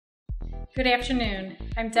Good afternoon.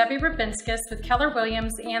 I'm Debbie Rabinskis with Keller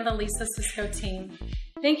Williams and the Lisa Cisco team.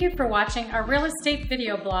 Thank you for watching our real estate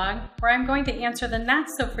video blog, where I'm going to answer the not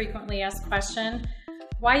so frequently asked question,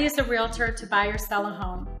 why use a realtor to buy or sell a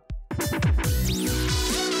home?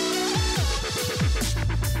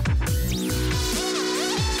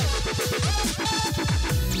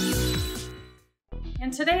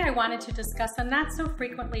 And today I wanted to discuss a not so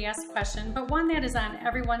frequently asked question, but one that is on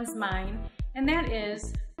everyone's mind, and that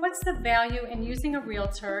is, what's the value in using a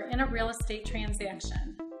realtor in a real estate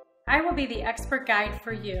transaction? I will be the expert guide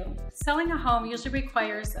for you. Selling a home usually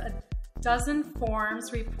requires a dozen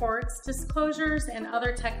forms, reports, disclosures, and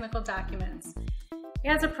other technical documents.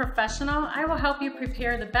 As a professional, I will help you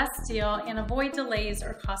prepare the best deal and avoid delays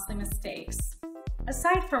or costly mistakes.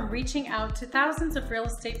 Aside from reaching out to thousands of real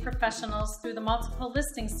estate professionals through the multiple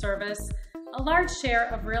listing service, a large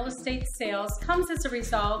share of real estate sales comes as a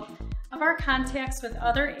result of our contacts with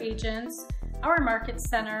other agents, our market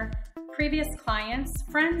center, previous clients,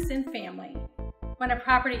 friends, and family. When a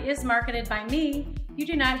property is marketed by me, you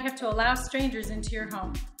do not have to allow strangers into your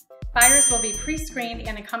home. Buyers will be pre-screened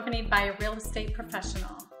and accompanied by a real estate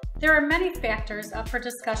professional. There are many factors up for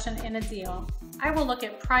discussion in a deal. I will look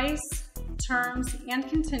at price, terms, and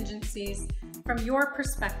contingencies from your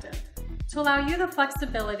perspective to allow you the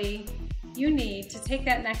flexibility you need to take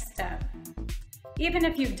that next step. Even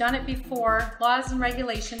if you've done it before, laws and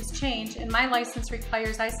regulations change, and my license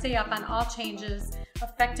requires I stay up on all changes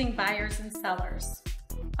affecting buyers and sellers.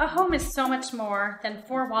 A home is so much more than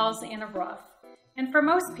four walls and a roof. And for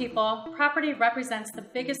most people, property represents the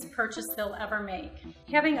biggest purchase they'll ever make.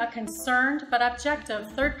 Having a concerned but objective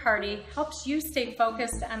third party helps you stay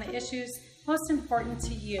focused on the issues most important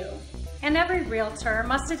to you. And every realtor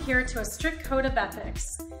must adhere to a strict code of ethics,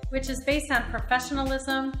 which is based on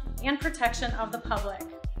professionalism and protection of the public.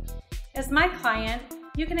 As my client,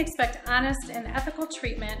 you can expect honest and ethical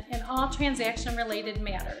treatment in all transaction-related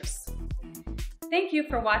matters. Thank you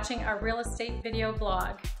for watching our real estate video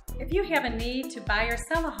blog. If you have a need to buy or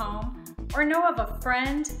sell a home, or know of a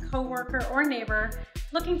friend, coworker, or neighbor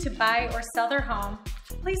looking to buy or sell their home,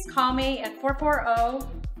 please call me at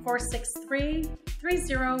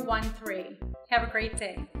 440-463-3013. Have a great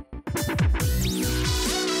day.